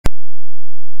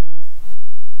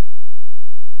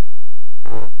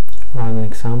run an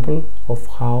example of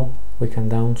how we can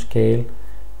downscale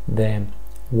the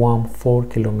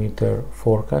WAM4km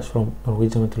forecast from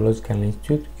Norwegian Meteorological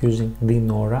Institute using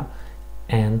DNORA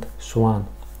and SWAN.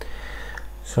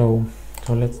 So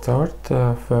let's start.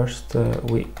 First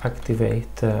we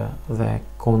activate the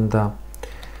Conda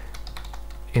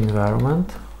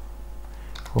environment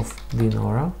of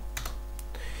DNORA.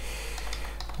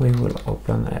 We will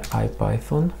open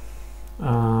IPython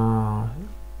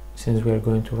since we are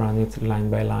going to run it line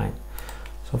by line.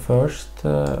 So first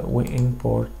we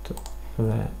import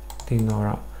the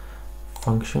DNORA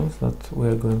functions that we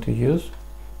are going to use.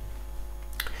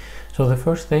 So the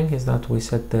first thing is that we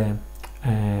set the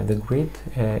grid.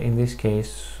 In this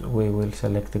case we will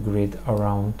select the grid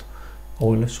around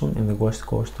Ålesund in the west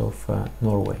coast of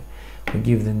Norway. We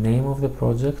give the name of the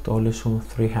project Ålesund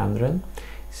 300,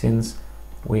 since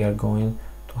we are going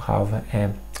to have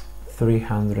a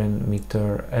 300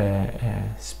 meter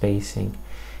spacing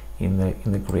in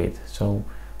the grid. So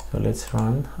let's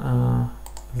run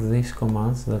these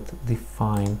commands that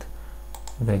defined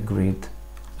the grid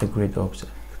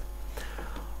object.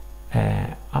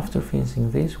 After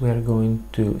finishing this, we are going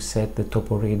to set the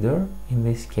topo reader. In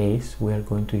this case we are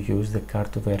going to use the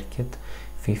Kartverket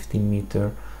 15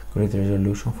 meter grid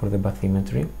resolution for the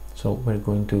bathymetry. So we're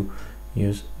going to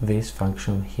use this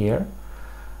function here.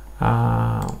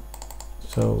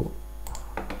 So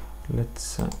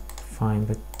let's find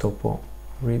the topo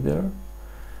reader,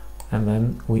 and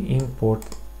then we import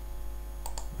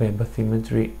the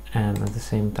bathymetry, and at the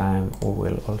same time we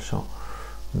will also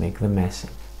make the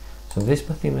meshing. So this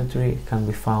bathymetry can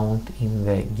be found in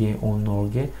the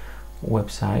DNORA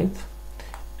website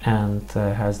and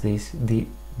has this deep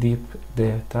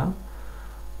data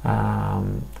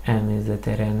and is the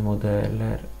terrain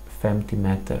modeler 50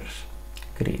 meters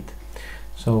grid.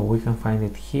 So we can find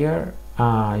it here.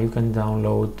 You can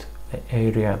download the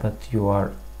area that you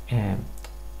are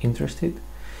interested,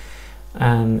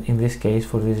 and in this case,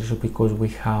 for this issue, because we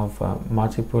have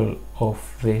multiple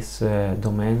of these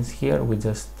domains here, we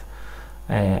just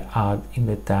add in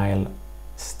the tile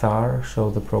star, so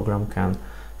the program can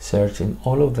search in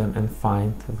all of them and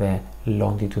find the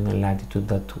longitude and latitude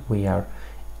that we are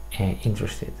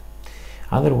interested.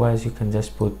 Otherwise, you can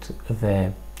just put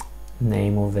the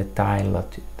name of the tile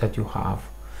that you have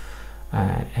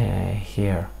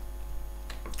here.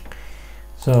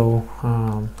 So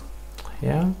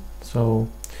yeah, so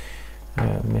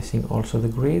missing also the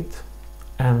grid,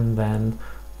 and then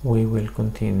we will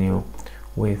continue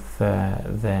with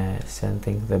the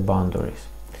setting the boundaries.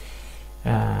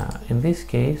 In this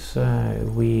case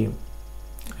we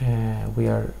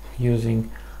are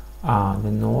using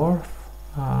the north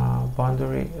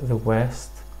boundary, the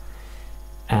west,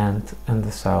 and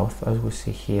the south, as we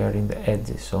see here in the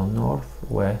edges. So north,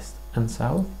 west and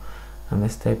south, and the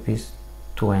step is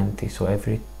 20. So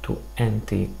every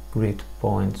 20 grid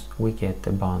points we get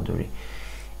a boundary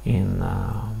in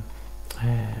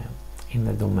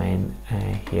the domain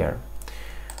here.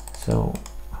 So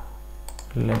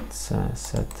let's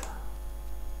set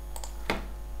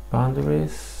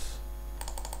boundaries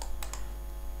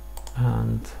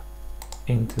and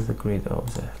into the grid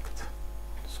object.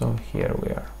 So here we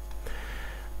are.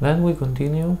 Then we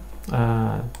continue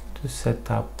to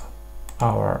set up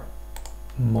our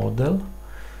model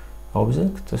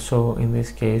object. So in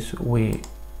this case we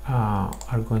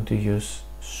are going to use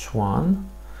SWAN,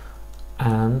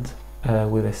 and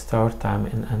with a start time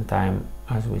and end time,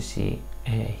 as we see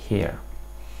here.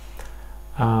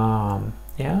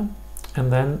 Yeah,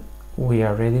 and then we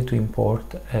are ready to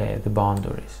import the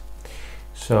boundaries.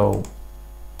 So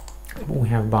we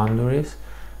have boundaries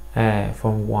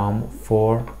from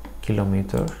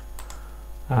WAM4km.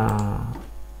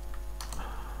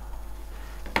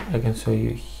 I can show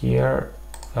you here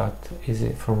that is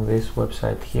it from this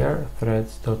website here,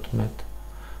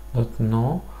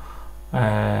 threads.met.no,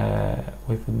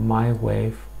 with my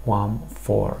wave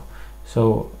WAM4.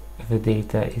 So the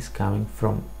data is coming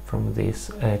from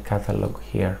this catalog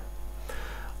here,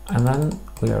 and then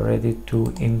we are ready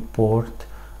to import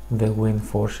the wind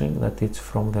forcing that is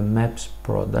from the MEPS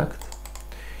product.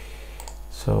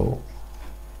 So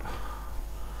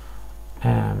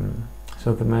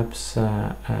so the MEPS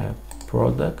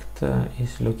product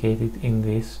is located in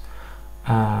this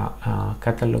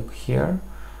catalog here.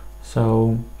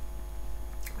 So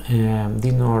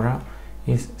DNORA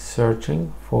is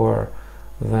searching for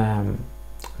the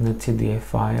netcda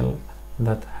file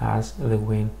that has the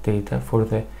wind data for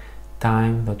the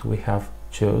time that we have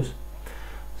choose.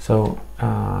 So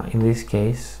in this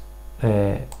case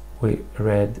we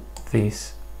read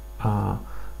this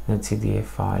netcda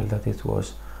file that it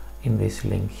was in this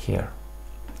link here.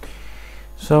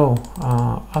 So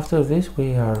after this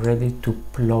we are ready to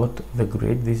plot the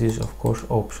grid. This is of course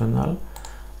optional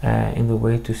in the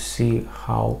way to see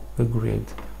how the grid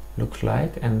looks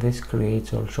like, and this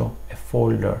creates also a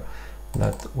folder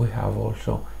that we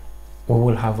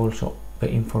will have also the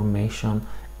information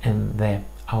and the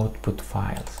output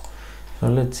files. So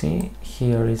let's see,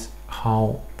 here is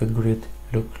how the grid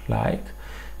looks like.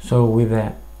 So with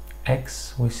the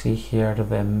X we see here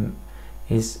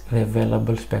is the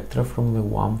available spectra from the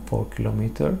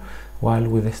WAM4km, while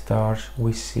with the stars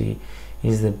we see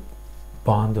is the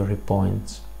boundary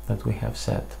points that we have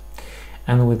set,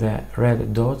 and with the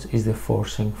red dots is the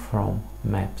forcing from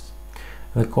maps.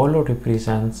 The color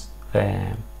represents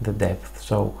the depth,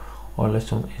 so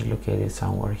Ålesund is located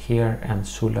somewhere here and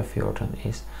Sulafjorden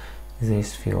is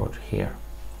this fjord here.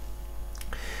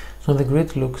 So the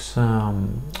grid looks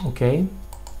okay.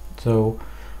 So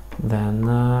then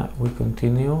we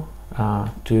continue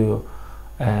to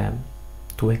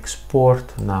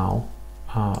export now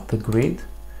the grid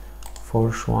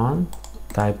for SWAN,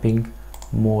 typing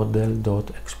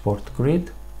model.export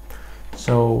grid.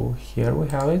 So here we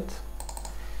have it.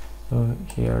 So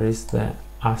here is the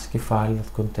ASCII file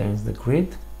that contains the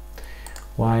grid,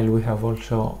 while we have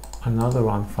also another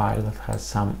one file that has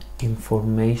some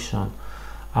information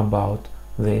about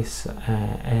this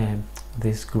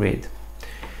this grid.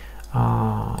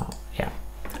 Yeah,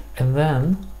 and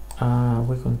then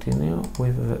we continue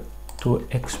with to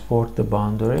export the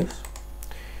boundaries.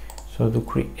 So to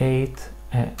create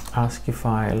an ASCII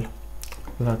file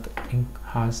that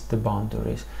has the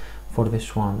boundaries for the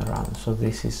SWAN run. So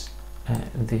this is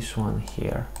this one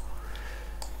here.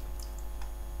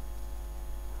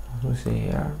 As we see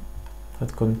here,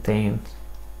 that contains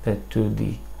the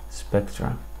 2D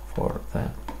spectra for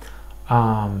the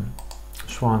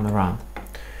SWAN run.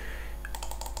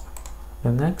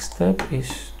 The next step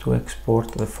is to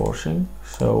export the forcing.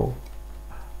 So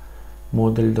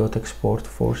model.export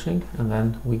forcing, and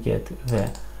then we get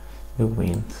the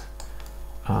wind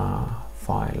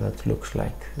file that looks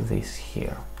like this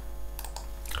here.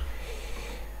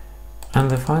 And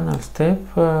the final step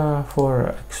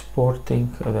for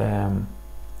exporting the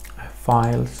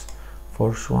files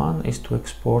for SWAN is to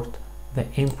export the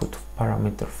input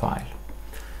parameter file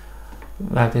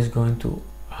that is going to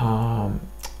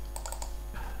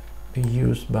be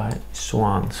used by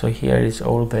SWAN. So here is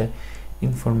all the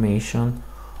information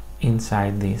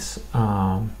inside this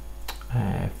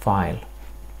file,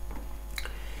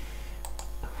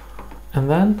 and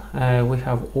then we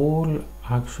have all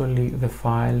actually the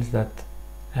files that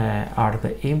are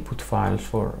the input files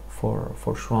for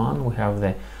SWAN. We have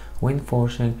the wind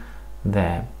forcing,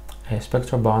 the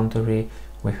spectral boundary,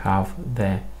 we have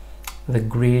the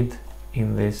grid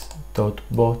in this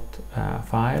 .bot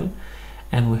file,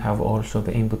 and we have also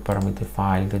the input parameter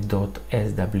file, the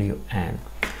 .swn.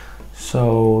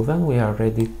 So then we are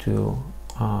ready to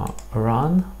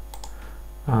run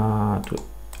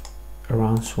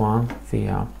SWAN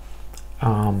via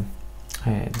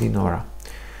DNORA.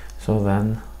 So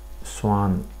then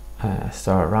SWAN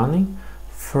start running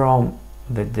from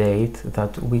the date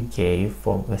that we gave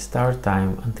from the start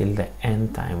time until the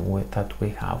end time that we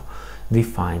have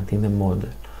defined in the model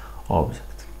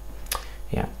object.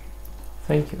 Yeah,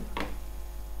 thank you.